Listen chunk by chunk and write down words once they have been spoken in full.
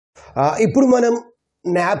ఇప్పుడు మనం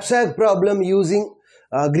knapsack problem using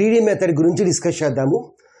greedy method గురించి డిస్కస్ చేద్దాము.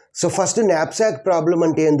 సో ఫస్ట్ knapsack ప్రాబ్లం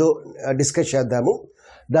అంటే ఏందో డిస్కస్ చేద్దాము.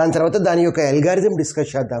 దాని తర్వాత దాని యొక్క అల్గారిథం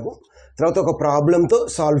డిస్కస్ చేద్దాము. తర్వాత ఒక ప్రాబ్లంతో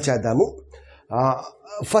సాల్వ్ చేద్దాము.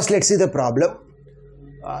 First let's see the problem.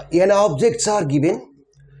 n objects are given.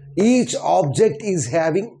 Each object is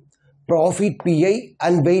having profit pi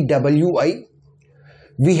and weight wi.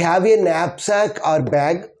 We have a knapsack or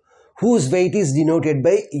bag whose weight is denoted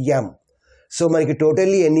by m. So మనకి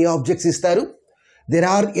totally ఎన్ని objects ఇస్తారు? There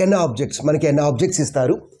are n objects. మనకి n objects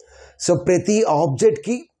ఇస్తారు. So ప్రతి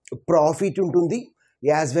ఆబ్జెక్ట్కి profit ఉంటుంది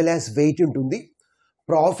as well as wait ఉంటుంది.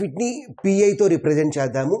 ప్రాఫిట్ని పిఐతో represent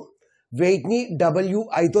చేద్దాము, వెయిట్ని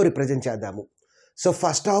డబ్ల్యూఐతో represent చేద్దాము. సో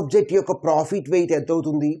ఫస్ట్ ఆబ్జెక్ట్ యొక్క ప్రాఫిట్ వెయిట్ ఎంత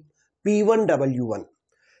అవుతుంది? P1 W1.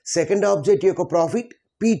 సెకండ్ ఆబ్జెక్ట్ యొక్క ప్రాఫిట్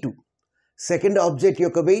P2. సెకండ్ ఆబ్జెక్ట్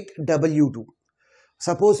యొక్క wait W2.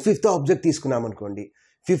 Suppose fifth object తీసుకున్నాం అనుకోండి,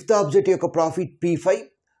 ఫిఫ్త్ ఆబ్జెక్ట్ యొక్క ప్రాఫిట్ P5,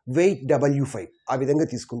 వెయిట్ W5. ఆ విధంగా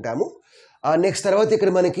తీసుకుంటాము. నెక్స్ట్ తర్వాత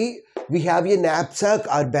ఇక్కడ మనకి we have a knapsack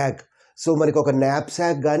are bag. So మనకి ఒక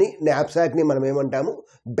knapsack కానీ, knapsackని మనం ఏమంటాము?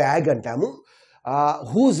 బ్యాగ్ అంటాము.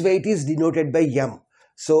 Whose wait is denoted by m.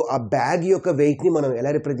 So ఆ బ్యాగ్ యొక్క వెయిట్ని మనం ఎలా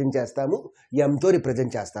రిప్రజెంట్ చేస్తాము? ఎంతో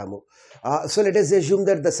రిప్రజెంట్ చేస్తాము. So let us assume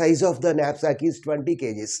that the size of the knapsack is 20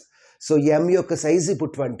 kgs. So m యొక్క సైజ్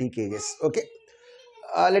ఇప్పుడు 20 kgs. Okay,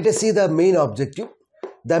 let us see the main objective.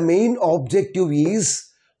 The main objective is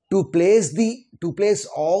to place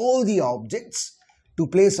all the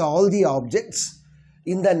objects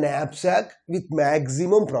in the knapsack with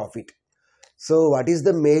maximum profit. So what is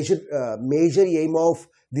the major aim of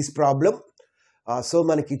this problem? So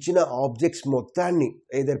మనకి ఇచ్చిన objects మొత్తాన్ని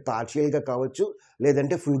either పార్షియల్గా కావచ్చు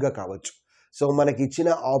లేదంటే ఫుల్గా కావచ్చు. So మనకి ఇచ్చిన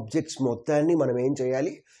objects మొత్తాన్ని మనం ఏం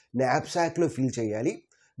చేయాలి? knapsackలో ఫిల్ చేయాలి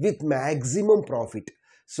with maximum profit.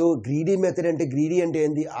 So greedy method అంటే, గ్రీడీ అంటే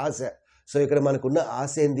ఏంది? ఆశ. సో ఇక్కడ మనకున్న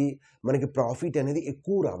ఆశ ఏంది? మనకి ప్రాఫిట్ అనేది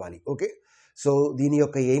ఎక్కువ రావాలి. ఓకే, సో దీని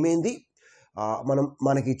యొక్క ఏమైంది?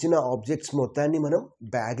 మనకి ఇచ్చిన ఆబ్జెక్ట్స్ మొత్తాన్ని మనం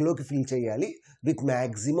బ్యాగ్లోకి ఫిల్ చేయాలి with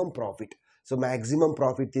maximum profit. So maximum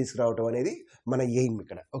profit తీసుకురావటం అనేది మన ఎయిమ్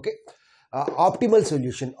ఇక్కడ. ఓకే, ఆప్టిమల్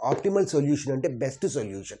సొల్యూషన్ అంటే best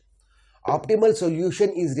solution. Optimal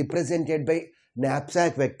solution is represented by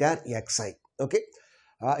knapsack vector xi. Okay,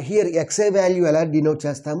 here xi value ఎలా డినోట్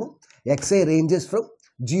చేస్తాము? xi ranges from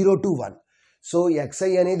 0 to 1. So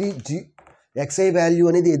xi value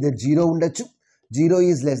అనేది ఏదో 0 ఉండొచ్చు, 0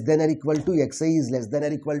 is less than are equal to xi is less than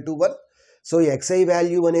are equal to 1. So xi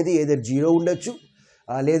value అనేది ఏదో 0 ఉండొచ్చు,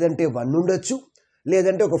 లేదంటే 1 ఉండొచ్చు,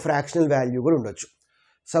 లేదంటే ఒక ఫ్రాక్షనల్ వాల్యూ కూడా ఉండొచ్చు.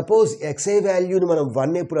 సపోజ్ xi వాల్యూని మనం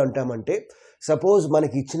 1 ఎప్పుడు అంటామంటే, సపోజ్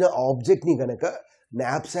మనకి ఇచ్చిన ఆబ్జెక్ట్ని కనుక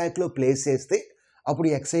knapsackలో ప్లేస్ చేస్తే అప్పుడు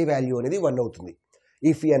xi వాల్యూ అనేది 1 అవుతుంది.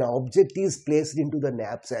 If an object is placed into the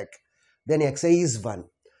knapsack then xi is 1.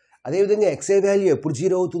 అదేవిధంగా xi వాల్యూ ఎప్పుడు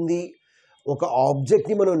 0 అవుతుంది? ఒక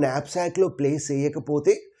ఆబ్జెక్ట్ని మనం knapsackలో ప్లేస్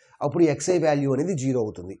చేయకపోతే అప్పుడు xi వాల్యూ అనేది 0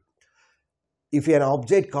 అవుతుంది. If an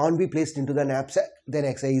object can't be placed into the knapsack, then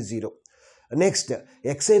xi is 0. Next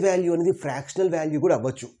xi value అనేది ఫ్రాక్షనల్ వాల్యూ కూడా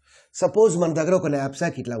అవ్వచ్చు. సపోజ్ మన దగ్గర ఒక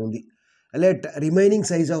knapsack ఇట్లా ఉంది. Let remaining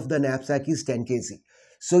size of the knapsack is 10 kg.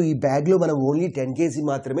 So ఈ బ్యాగ్లో మనం ఓన్లీ 10 kg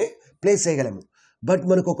మాత్రమే ప్లేస్ చేయగలము. బట్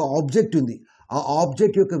మనకు ఒక ఆబ్జెక్ట్ ఉంది, ఆ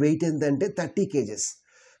ఆబ్జెక్ట్ యొక్క వెయిట్ ఎంతంటే 30 kgs.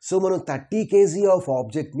 సో మనం 30 kg ఆఫ్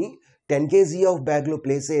ఆబ్జెక్ట్ని 10 kg ఆఫ్ బ్యాగ్లో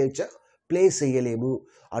ప్లేస్ చేయొచ్చా? ప్లేస్ చేయలేము.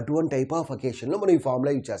 అటువంటి టైప్ ఆఫ్ అకేషన్లో మనం ఈ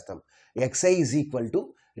ఫార్ములా యూజ్ చేస్తాం. xi is equal to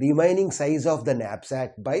remaining size of the knapsack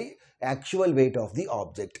by actual weight of the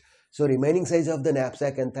object. So remaining size of the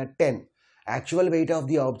knapsack enta 10, actual weight of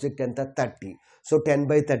the object enta 30. So 10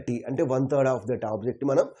 by 30 అంటే 1/3 of that object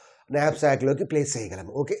మనం knapsackలోకి place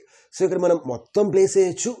చేయగలము. Okay, so ఇక్కడ మనం మొత్తం place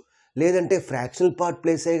చేయొచ్చు, లేదంటే fractional part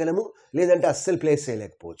place చేయగలము, లేదంటే అస్సలు ప్లేస్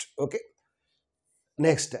చేయలేకపోవచ్చు. ఓకే,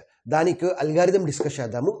 నెక్స్ట్ దానికి అల్గారిథం డిస్కస్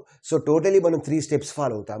చేద్దాము. సో టోటలీ మనం 3 స్టెప్స్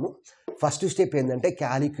ఫాలో అవుతాము. ఫస్ట్ స్టెప్ ఏంటంటే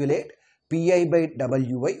calculate pi by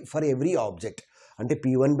wi for every object. అంటే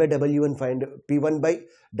P1 by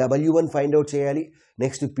W1 find out చేయాలి.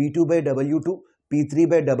 Next P2 by W2, P3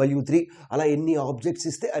 by W3, అలా ఎన్ని ఆబ్జెక్ట్స్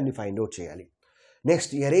ఇస్తే అన్ని ఫైండ్ అవుట్ చేయాలి.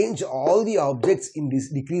 Next arrange all the objects in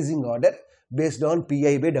decreasing order based on pi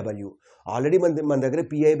by w. Already మన దగ్గర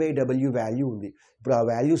pi by w value ఉంది. ఇప్పుడు ఆ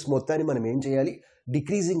వాల్యూస్ మొత్తాన్ని మనం ఏం చేయాలి?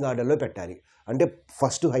 డిక్రీజింగ్ ఆర్డర్లో పెట్టాలి. అంటే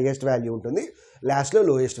ఫస్ట్ హైయెస్ట్ వాల్యూ ఉంటుంది, లాస్ట్లో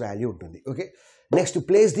లోయెస్ట్ వాల్యూ ఉంటుంది. Okay, next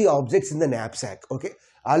place the objects in the knapsack. Okay,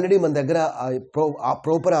 already మన దగ్గర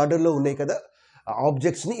ప్రాపర్ ఆర్డర్లో ఉన్నాయి కదా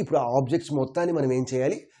ఆబ్జెక్ట్స్ని. ఇప్పుడు ఆ ఆబ్జెక్ట్స్ మొత్తాన్ని మనం ఏం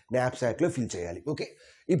చేయాలి? knapsackలో ఫిల్ చేయాలి. ఓకే,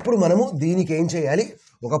 ఇప్పుడు మనము దీనికి ఏం చేయాలి?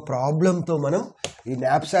 ఒక ప్రాబ్లంతో మనం ఈ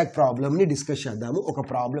knapsack ప్రాబ్లమ్ని డిస్కస్ చేద్దాము. ఒక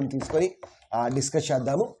ప్రాబ్లం తీసుకొని డిస్కస్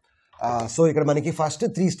చేద్దాము. సో ఇక్కడ మనకి ఫస్ట్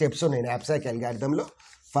 3 స్టెప్స్ ఉన్నాయి knapsack అల్గారిథంలో.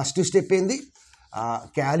 ఫస్ట్ స్టెప్ ఏంది,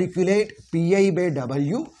 calculate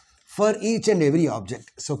PI/W for each and every object.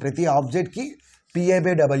 So ప్రతి ఆబ్జెక్ట్కి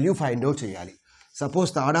PI/W ఫైండ్ అవుట్ చేయాలి. సపోజ్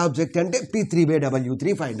థర్డ్ ఆబ్జెక్ట్ అంటే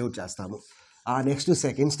P3/W3 ఫైండ్ అవుట్ చేస్తాము. నెక్స్ట్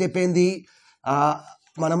సెకండ్ స్టెప్ ఏంది,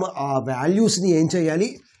 మనము ఆ వాల్యూస్ని ఏం చేయాలి,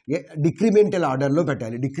 డిక్రిమెంటల్ ఆర్డర్లో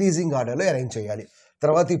పెట్టాలి, డిక్రీజింగ్ ఆర్డర్లో అరేంజ్ చేయాలి.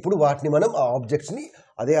 తర్వాత ఇప్పుడు వాటిని మనం ఆ ఆబ్జెక్ట్స్ని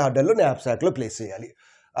అదే ఆర్డర్లో నాప్సాక్లో ప్లేస్ చేయాలి.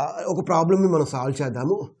 ఒక ప్రాబ్లమ్ని మనం సాల్వ్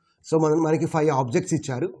చేద్దాము. సో మనకి 5 ఆబ్జెక్ట్స్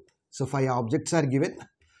ఇచ్చారు. So 5 objects are given.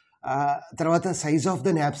 తర్వాత సైజ్ ఆఫ్ ద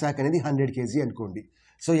నాప్సాక్ అనేది 100 kg అనుకోండి.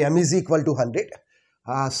 So M is equal to 100.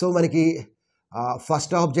 So మనకి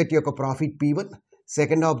ఫస్ట్ ఆబ్జెక్ట్ యొక్క profit P1,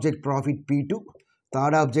 second object profit P2,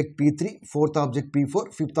 third object P3, fourth object P4,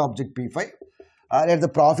 fifth object P5. And the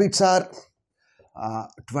profits are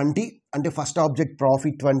 20, అంటే first object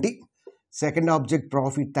profit 20, second object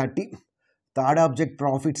profit 30, third object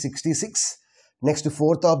profit 66, next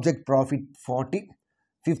fourth object profit 40,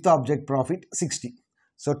 fifth object profit 60.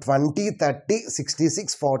 So 20, 30,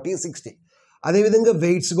 66, 40, 60. అదేవిధంగా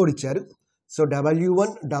weights కూడా ఇచ్చారు. So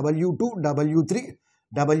W1, W2, W3,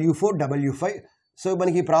 W4, W5. So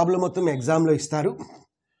మనకి ఈ problem మొత్తం ఎగ్జామ్లో ఇస్తారు.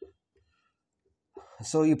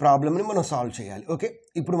 So ఈ ప్రాబ్లమ్ని మనం సాల్వ్ చేయాలి. ఓకే,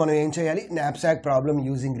 ఇప్పుడు మనం ఏం చేయాలి, knapsack problem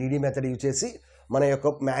using greedy method use చేసి మన యొక్క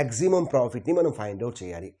మ్యాక్సిమం ప్రాఫిట్ని మనం ఫైండ్ అవుట్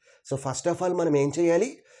చేయాలి. సో ఫస్ట్ ఆఫ్ ఆల్ మనం ఏం చేయాలి,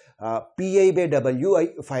 PI/W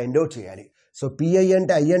ఫైండ్ అవుట్ చేయాలి. సో PI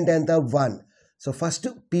అంటే I అంటే ఎంత 1. So first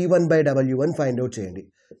P1/W1 find out చేయండి.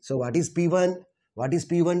 So what is P1?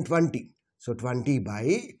 20. So 20 by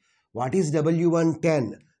what is W1 10.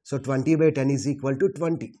 So 20/10 is equal to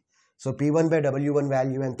 20. So P1/W1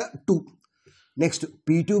 value ఎంత 2. Next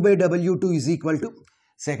P2/W2 is equal to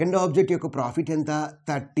second object యొక్క profit ఎంత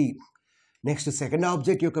 30. Next second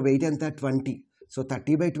object యొక్క wait ఎంత 20. So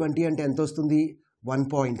 30/20 అంటే ఎంత వస్తుంది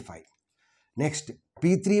 1.5. Next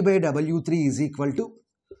P3/W3 is equal to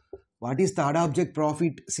what is third object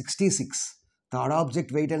profit 66. Third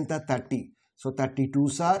object wait ఎంత 30. So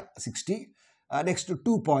 32s are 60. Next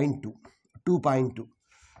 2.2.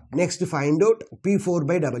 Next find out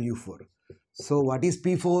P4/W4. So what is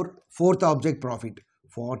P4? Fourth object profit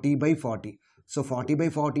 40/40. So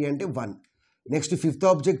 40/40 అంటే 1. Next fifth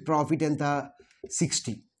object profit ఎంత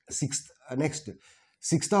 60. Next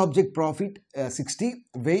sixth object profit 60,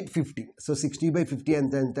 wait 50. So 60/50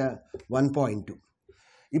 ఎంత 1.2.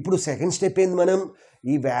 ఇప్పుడు second step ఏంది, మనం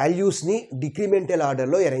ఈ వాల్యూస్ని డిక్రిమెంటల్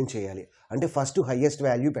ఆర్డర్లో అరేంజ్ చేయాలి. అంటే ఫస్ట్ హైయెస్ట్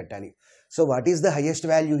వాల్యూ పెట్టాలి. So what is the highest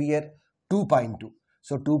value here 2.2.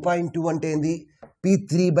 So 2.2 అంటే ఏంది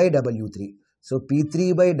P3/W3. So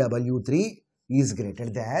P3/W3 is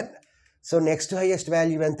greater than, so next highest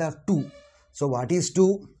value ఎంత 2. So what is 2?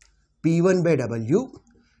 P1/W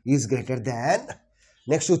is greater than,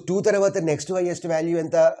 next 2 తర్వాత నెక్స్ట్ హైయెస్ట్ వాల్యూ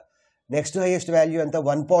ఎంత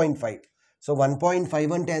 1.5. So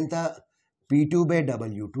 1.5 అంటే ఎంత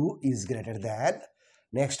P2/W2 is greater than,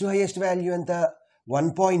 next highest value ఎంత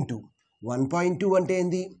 1.2. 1.2 అంటే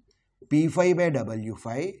ఏంది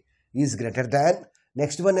P5/W5 is greater than,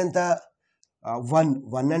 next one ఎంత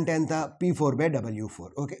 1 అంటే ఎంత P4/W4.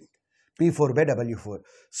 Okay, P4/W4.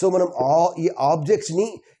 సో మనం ఈ ఆబ్జెక్ట్స్ని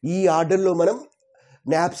ఈ ఆర్డర్లో మనం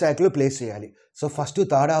నాప్సాక్లో ప్లేస్ చేయాలి. So first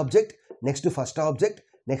third object, next first object,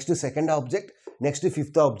 next second object, next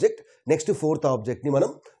fifth object, next fourth ఆబ్జెక్ట్ని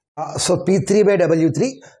మనం so P3/W3.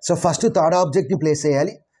 So first third ఆబ్జెక్ట్ని place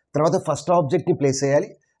చేయాలి, తర్వాత ఫస్ట్ ఆబ్జెక్ట్ని ప్లేస్ చేయాలి,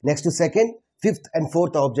 next second, fifth and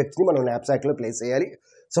fourth ఆబ్జెక్ట్స్ని మనం నాప్సాక్లో ప్లేస్ చేయాలి.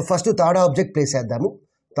 So first third object place చేద్దాము.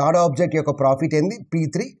 Third object యొక్క profit ఏంది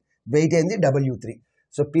P3, wait ఏంది W3.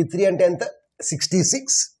 సో P3 అంటే ఎంత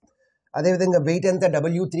 66. అదేవిధంగా వెయిట్ ఎంత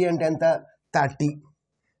W3 అంటే ఎంత 30.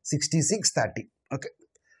 66, 30. ఓకే,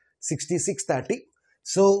 66, 30.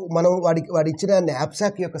 సో మనం వాడి ఇచ్చిన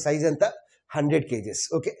నాప్సాక్ యొక్క సైజ్ ఎంత 100 kgs.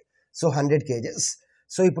 Okay, so 100 kgs.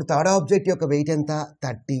 So ఇప్పుడు థర్డ్ ఆబ్జెక్ట్ యొక్క వెయిట్ ఎంత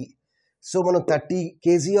 30. సో మనం 30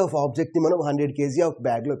 kg ఆఫ్ ఆబ్జెక్ట్ని మనం 100 kg ఆఫ్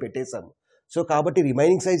బ్యాగ్లో పెట్టేసాము. సో కాబట్టి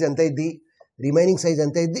రిమైనింగ్ సైజ్ ఎంత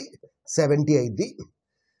అయింది 70 అయింది.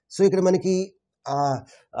 సో ఇక్కడ మనకి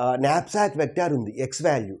నాప్సాక్ వెక్టార్ ఉంది X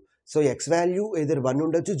value. So X value either 1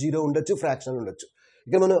 ఉండొచ్చు, 0 ఉండొచ్చు, ఫ్రాక్షన్ ఉండొచ్చు.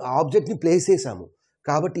 ఇక్కడ మనం ఆబ్జెక్ట్ని ప్లేస్ చేసాము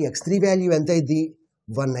కాబట్టి X3 వాల్యూ ఎంత అయింది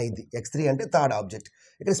 1 అయింది. X3 అంటే థర్డ్ ఆబ్జెక్ట్.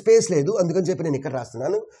 ఇక్కడ స్పేస్ లేదు అందుకని చెప్పి నేను ఇక్కడ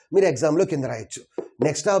రాస్తున్నాను, మీరు ఎగ్జామ్లో కింద రాయొచ్చు.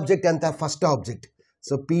 నెక్స్ట్ ఆబ్జెక్ట్ ఎంత first object.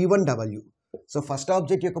 So P1W. So first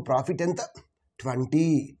object యొక్క ప్రాఫిట్ ఎంత 20,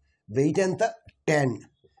 వెయిట్ ఎంత 10.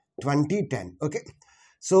 20, 10. ఓకే,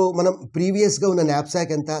 సో మనం ప్రీవియస్గా ఉన్న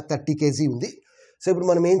నాప్సాక్ ఎంత 30 kg ఉంది. సో ఇప్పుడు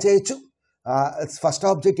మనం ఏం చేయొచ్చు, ఫస్ట్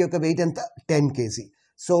ఆబ్జెక్ట్ యొక్క వెయిట్ ఎంత 10 kg.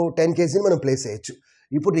 సో 10 kgని మనం ప్లేస్ చేయొచ్చు.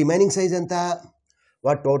 ఇప్పుడు రిమైనింగ్ సైజ్ ఎంత,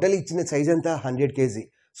 వాడు టోటల్ ఇచ్చిన సైజ్ ఎంత 100 kg.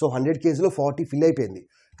 సో 100 kgలో 40 ఫిల్ అయిపోయింది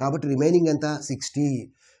కాబట్టి రిమైనింగ్ ఎంత 60.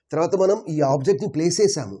 తర్వాత మనం ఈ ఆబ్జెక్ట్ని ప్లేస్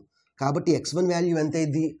చేసాము కాబట్టి x1 వాల్యూ ఎంత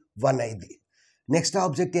అయింది 1 అయింది. నెక్స్ట్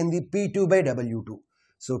ఆబ్జెక్ట్ ఏంది P2/W2.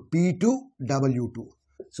 So P2W2.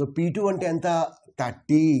 So P2 అంటే ఎంత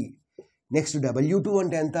 30. నెక్స్ట్ W2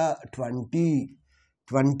 అంటే ఎంత 20.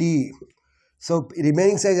 సో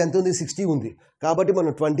రిమైనింగ్ సైజ్ ఎంత ఉంది 60 ఉంది కాబట్టి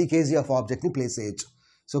మనం 20 kg ఆఫ్ ఆబ్జెక్ట్ని ప్లేస్ చేయొచ్చు.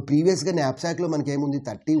 సో ప్రీవియస్గా న్యాప్సాక్లో మనకి ఏముంది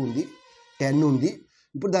 30 ఉంది 10 ఉంది.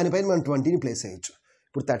 ఇప్పుడు దానిపైన మనం 20ని ప్లేస్ చేయొచ్చు.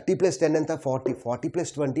 ఇప్పుడు 30 + 10 ఎంత 40. 40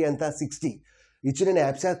 + 20 ఎంత 60. ఇచ్చిన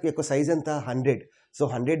న్యాప్సాక్ యొక్క సైజ్ ఎంత 100. సో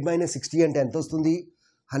 100 - 60 అంటే ఎంత వస్తుంది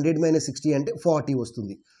 100 - 60 అంటే 40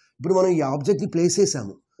 వస్తుంది. ఇప్పుడు మనం ఈ ఆబ్జెక్ట్ని ప్లేస్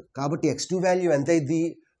చేసాము కాబట్టి x2 వాల్యూ ఎంత అయింది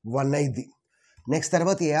 1 అయింది. నెక్స్ట్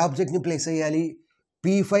తర్వాత ఏ ఆబ్జెక్ట్ని ప్లేస్ చేయాలి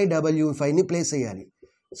P5W5ని ప్లేస్ చేయాలి.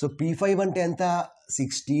 సో P5 అంటే ఎంత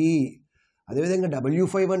 60. అదేవిధంగా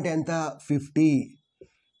W5 అంటే ఎంత 50.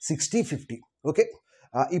 60 50. ఓకే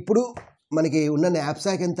ఇప్పుడు మనకి ఉన్న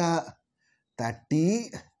న్యాప్సాక్ ఎంత 30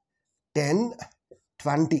 10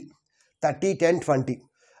 20. 30 10 20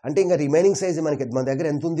 అంటే ఇంకా రిమైనింగ్ సైజ్ మనకి మన దగ్గర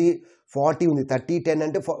ఎంత ఉంది 40 ఉంది. 30 10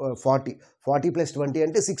 అంటే 40. 40 + 20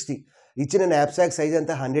 అంటే 60. ఇచ్చిన న్యాప్సాక్ సైజ్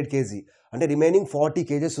ఎంత 100 kg అంటే రిమైనింగ్ 40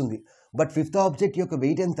 kgs ఉంది. బట్ ఫిఫ్త్ ఆబ్జెక్ట్ యొక్క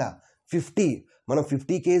వెయిట్ ఎంత 50. మనం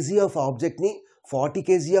 50 kg ఆఫ్ ఆబ్జెక్ట్ని 40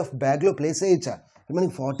 kg ఆఫ్ బ్యాగ్లో ప్లేస్ చేయొచ్చా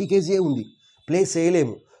మనకి 40 kg ఉంది ప్లేస్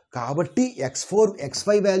చేయలేము కాబట్టి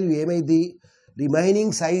x5 వాల్యూ ఏమైంది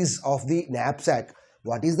remaining size of the న్యాప్సాక్.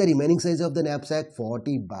 What is the remaining size of the న్యాప్సాక్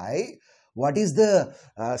 40 by what is the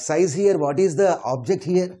size here, what is the object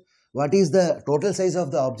here, what is the total size of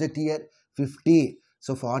the object here 50.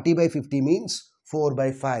 So 40 by 50 means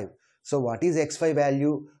 4/5. So what is x5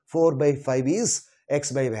 value 4/5 is x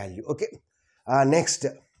by value. Okay next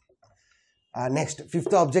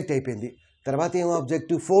fifth object అయిపోయింది. తర్వాత ఏం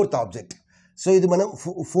object fourth object. So ఇది మనం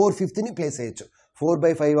 4/5ని place చేయొచ్చు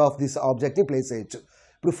 4/5 of this ఆబ్జెక్ట్ని place చేయొచ్చు.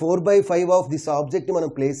 ఇప్పుడు 4/5 of this ఆబ్జెక్ట్ని మనం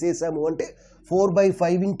place చేసాము అంటే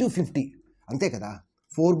 4/5 × 50 అంతే కదా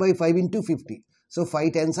 4/5 × 50. So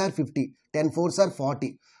 5 10s are 50 10 4s are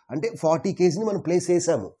 40 అంటే 40 kgని మనం ప్లేస్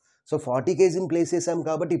చేసాము. సో 40 kgని ప్లేస్ చేసాము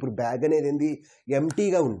కాబట్టి ఇప్పుడు బ్యాగ్ అనేది ఏంది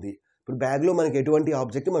ఎంటీగా ఉంది. ఇప్పుడు బ్యాగ్లో మనకి ఎటువంటి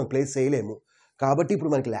ఆబ్జెక్ట్ మనం ప్లేస్ చేయలేము కాబట్టి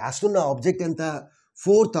ఇప్పుడు మనకి లాస్ట్ ఉన్న ఆబ్జెక్ట్ ఎంత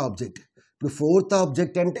ఫోర్త్ ఆబ్జెక్ట్. ఇప్పుడు ఫోర్త్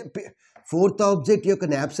ఆబ్జెక్ట్ అంటే ఫోర్త్ ఆబ్జెక్ట్ యొక్క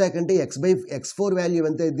న్యాప్సాక్ అంటే x4 వాల్యూ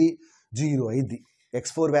ఎంత అయింది 0 అయింది.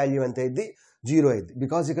 x4 వాల్యూ ఎంత అయింది 0 అయింది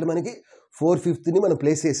బికాజ్ ఇక్కడ మనకి 4/5ని మనం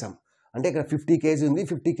ప్లేస్ చేసాం అంటే ఇక్కడ 50 kg ఉంది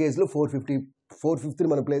 50 kgలో 4/5ని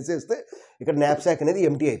మనం ప్లేస్ చేస్తే ఇక్కడ న్యాప్సాక్ అనేది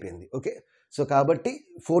ఎంటీ అయిపోయింది. ఓకే సో కాబట్టి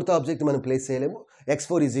ఫోర్త్ ఆబ్జెక్ట్ మనం ప్లేస్ చేయలేము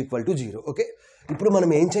x4 = 0. ఓకే ఇప్పుడు మనం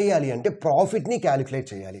ఏం చేయాలి అంటే ప్రాఫిట్ని క్యాలిక్యులేట్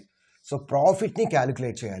చేయాలి. సో ప్రాఫిట్ని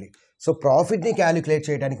క్యాలిక్యులేట్ చేయాలి. సో ప్రాఫిట్ని క్యాలిక్యులేట్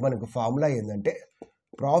చేయడానికి మనకు ఫార్ములా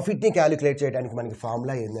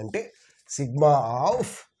ఏంటంటే sigma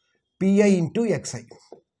of PI × XI.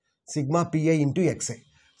 Sigma PI × XI.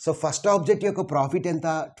 So first object యొక్క ప్రాఫిట్ ఎంత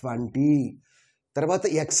 20. తర్వాత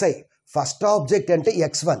XI ఫస్ట్ ఆబ్జెక్ట్ అంటే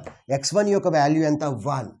x1 యొక్క వాల్యూ ఎంత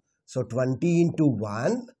 1. సో 20 ×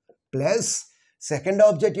 1 ప్లస్ సెకండ్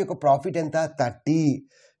ఆబ్జెక్ట్ యొక్క ప్రాఫిట్ ఎంత 30.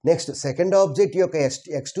 నెక్స్ట్ సెకండ్ ఆబ్జెక్ట్ యొక్క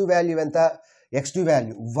x2 వాల్యూ ఎంత x2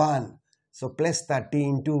 value 1. So plus 30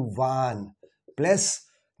 × 1 plus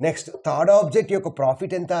next third object యొక్క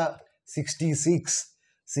ప్రాఫిట్ ఎంత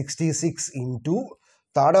 66 ఇంటూ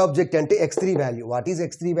థర్డ్ ఆబ్జెక్ట్ అంటే x3 value. What is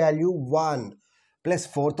x3 value 1 plus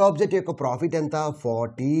fourth object యొక్క profit ఎంత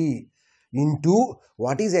 40 into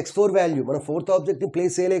what is x4 value. మనం fourth ఆబ్జెక్ట్ని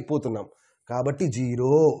place చేయలేకపోతున్నాం కాబట్టి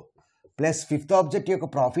 0 plus fifth object యొక్క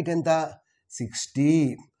profit ఎంత 60.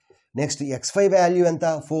 నెక్స్ట్ x5 వాల్యూ ఎంత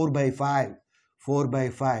 4/5.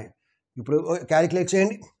 ఇప్పుడు క్యాలిక్యులేట్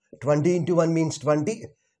చేయండి 20 × 1 means 20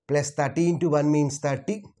 plus 30 × 1 means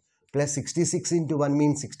 30 plus 66 × 1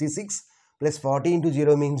 means 66 plus 40 ×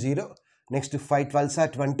 0 means 0. Next 5 12s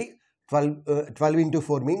are 20 12 ×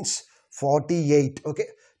 4 means 48. Okay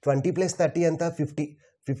 20 plus 30 ఎంత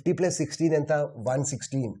 50 ప్లస్ 16 ఎంత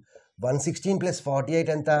 116 ప్లస్ 48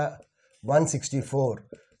 ఎంత 164.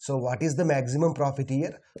 So what is the maximum profit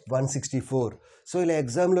year 164. So ఇలా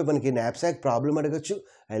ఎగ్జామ్లో మనకి న్యాప్సాక్ ప్రాబ్లం అడగచ్చు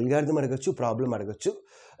అల్గారిథం అడగచ్చు ప్రాబ్లం అడగచ్చు.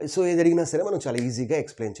 సో ఏది అడిగినా సరే మనం చాలా ఈజీగా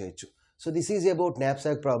ఎక్స్ప్లెయిన్ చేయొచ్చు. So this is about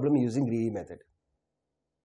న్యాప్సాక్ problem using greedy method.